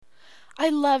I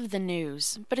love the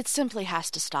news, but it simply has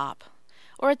to stop.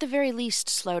 Or at the very least,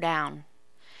 slow down.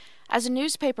 As a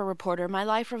newspaper reporter, my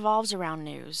life revolves around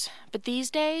news. But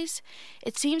these days,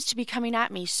 it seems to be coming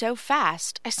at me so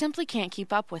fast, I simply can't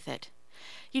keep up with it.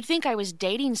 You'd think I was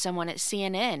dating someone at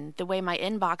CNN, the way my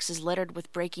inbox is littered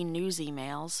with breaking news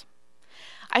emails.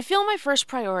 I feel my first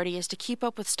priority is to keep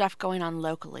up with stuff going on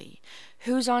locally.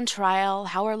 Who's on trial,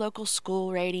 how are local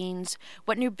school ratings,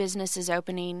 what new business is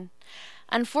opening.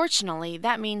 Unfortunately,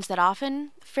 that means that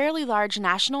often, fairly large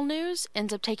national news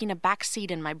ends up taking a back seat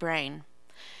in my brain.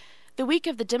 The week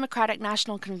of the Democratic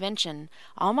National Convention,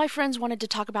 all my friends wanted to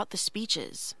talk about the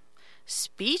speeches.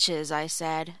 Speeches, I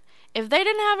said. If they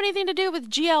didn't have anything to do with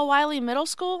G.L. Wiley Middle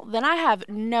School, then I have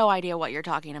no idea what you're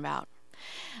talking about.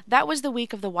 That was the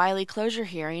week of the Wiley closure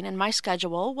hearing, and my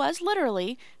schedule was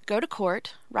literally go to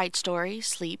court, write story,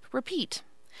 sleep, repeat.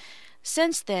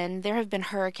 Since then, there have been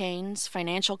hurricanes,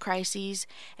 financial crises,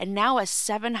 and now a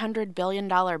 $700 billion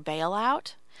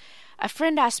bailout. A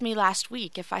friend asked me last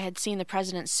week if I had seen the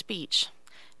president's speech.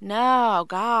 No,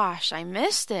 gosh, I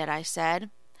missed it, I said.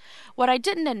 What I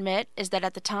didn't admit is that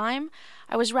at the time,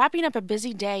 I was wrapping up a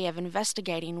busy day of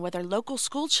investigating whether local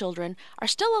school children are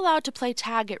still allowed to play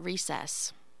tag at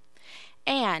recess.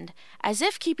 And, as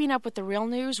if keeping up with the real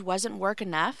news wasn't work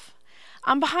enough,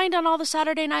 I'm behind on all the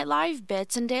Saturday Night Live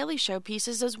bits and Daily Show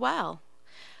pieces as well.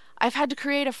 I've had to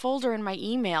create a folder in my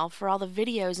email for all the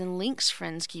videos and links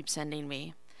friends keep sending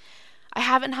me. I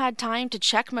haven't had time to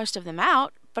check most of them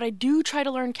out, but I do try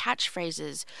to learn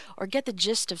catchphrases or get the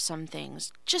gist of some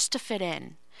things, just to fit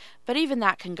in. But even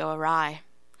that can go awry.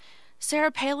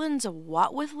 Sarah Palin's a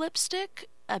what with lipstick?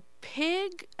 A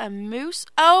pig? A moose?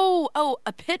 Oh,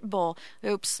 a pit bull.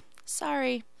 Oops,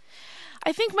 sorry.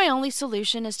 I think my only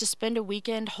solution is to spend a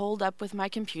weekend holed up with my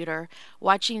computer,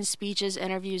 watching speeches,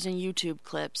 interviews, and YouTube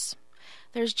clips.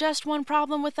 There's just one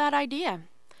problem with that idea.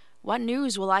 What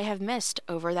news will I have missed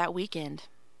over that weekend?